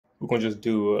We're going to just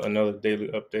do another daily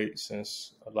update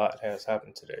since a lot has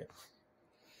happened today.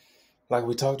 Like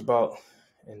we talked about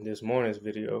in this morning's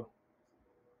video,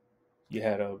 you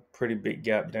had a pretty big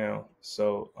gap down.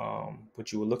 So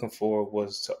what you were looking for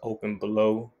was to open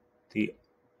below the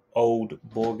old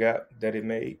bull gap that it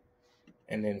made,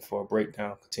 and then for a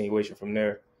breakdown continuation from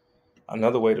there.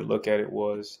 Another way to look at it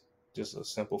was just a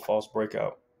simple false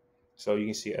breakout. So you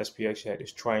can see SPX had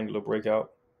this triangular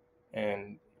breakout,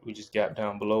 and we just gapped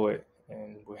down below it,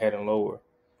 and we're heading lower.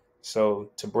 So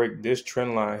to break this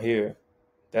trend line here,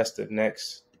 that's the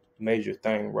next major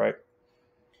thing, right?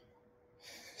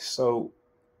 So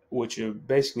what you're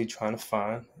basically trying to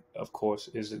find, of course,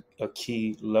 is a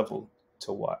key level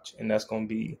to watch, and that's going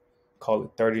to be, call it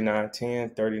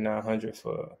 3910, 3900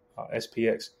 for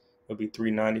SPX. It'll be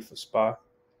 390 for SPY.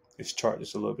 This chart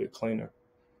is a little bit cleaner.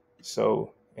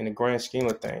 So in the grand scheme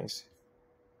of things,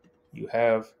 you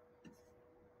have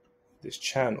this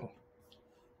channel.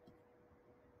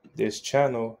 This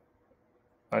channel,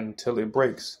 until it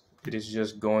breaks, it is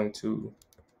just going to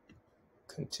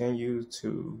continue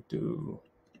to do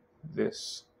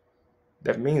this.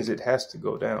 That means it has to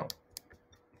go down.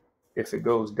 If it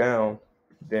goes down,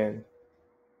 then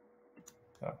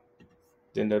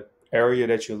the area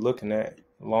that you're looking at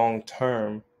long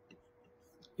term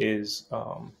is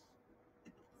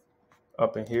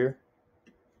up in here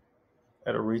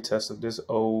at a retest of this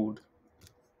old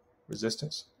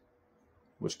resistance,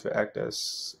 which could act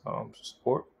as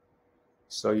support.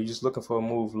 So you're just looking for a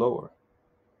move lower,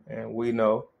 and we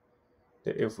know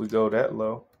that if we go that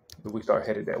low, if we start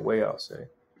headed that way, I'll say,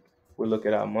 we look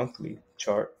at our monthly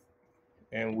chart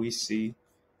and we see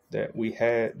that we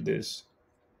had this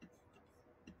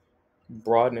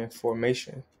broadening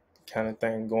formation kind of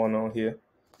thing going on here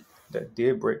that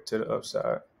did break to the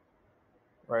upside,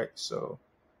 right? So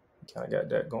you kind of got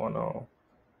that going on,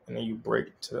 and then you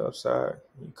break to the upside,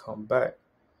 and you come back.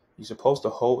 You're supposed to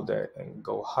hold that and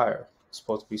go higher. It's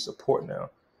supposed to be support now,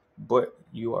 but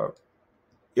you are,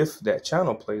 if that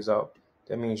channel plays out,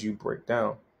 that means you break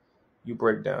down. You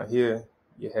break down here,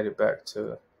 you're headed back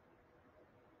to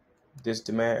this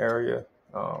demand area,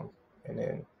 and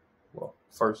then, well,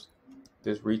 first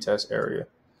this retest area,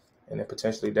 and then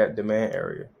potentially that demand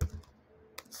area.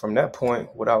 From that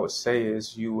point, what I would say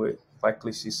is you would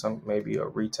likely see maybe a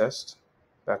retest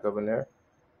back up in there,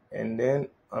 and then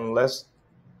unless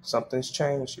something's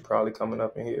changed, you're probably coming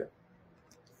up in here,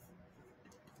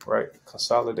 right?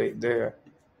 Consolidate there.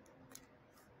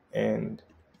 And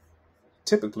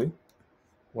typically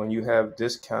when you have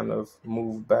this kind of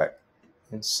move back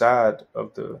inside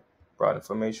of the broad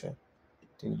information,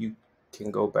 then you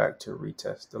can go back to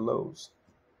retest the lows.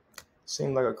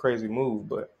 Seemed like a crazy move,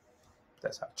 but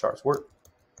that's how charts work.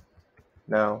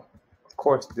 Now, of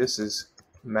course, this is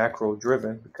macro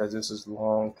driven because this is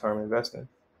long-term investing,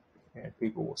 and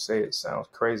people will say it sounds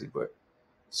crazy, but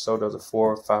so does a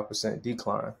 4 or 5%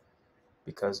 decline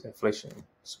because inflation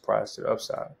surprised to the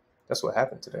upside. That's what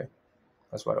happened today.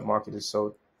 That's why the market is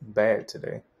so bad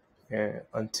today. And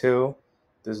until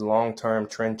this long-term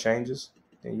trend changes,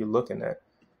 then you're looking at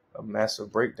a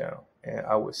massive breakdown. And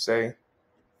I would say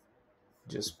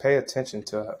just pay attention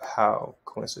to how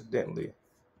coincidentally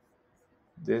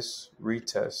this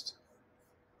retest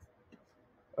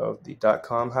of the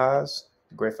dot-com highs,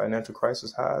 the great financial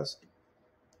crisis highs,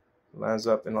 lines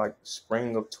up in like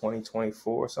spring of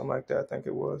 2024 or something like that, I think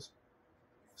it was.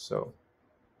 So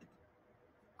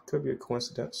could be a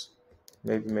coincidence,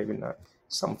 maybe not.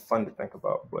 Something fun to think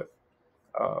about. But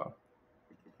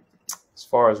as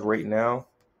far as right now,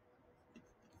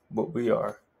 what we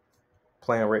are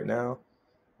playing right now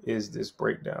is this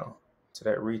breakdown to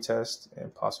that retest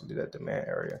and possibly that demand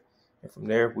area, and from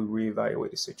there we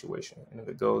reevaluate the situation. And if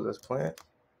it goes as planned,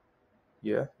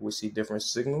 yeah, we see different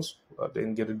signals. They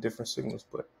can get a different signals,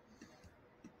 but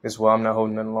that's why I'm not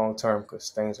holding nothing long term, because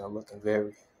things are looking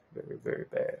very, very, very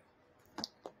bad.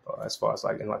 As far as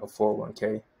like in like a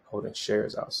 401k, holding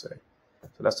shares, I'll say.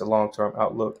 So that's the long-term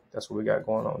outlook. That's what we got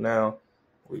going on now.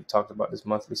 We talked about this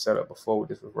monthly setup before with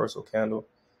this reversal candle,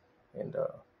 and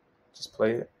just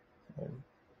play it. And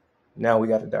now we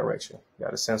got a direction.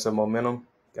 Got a sense of momentum,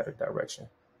 got a direction.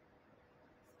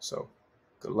 So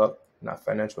good luck, not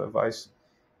financial advice.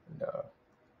 And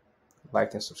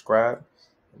like and subscribe,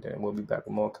 and then we'll be back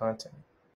with more content.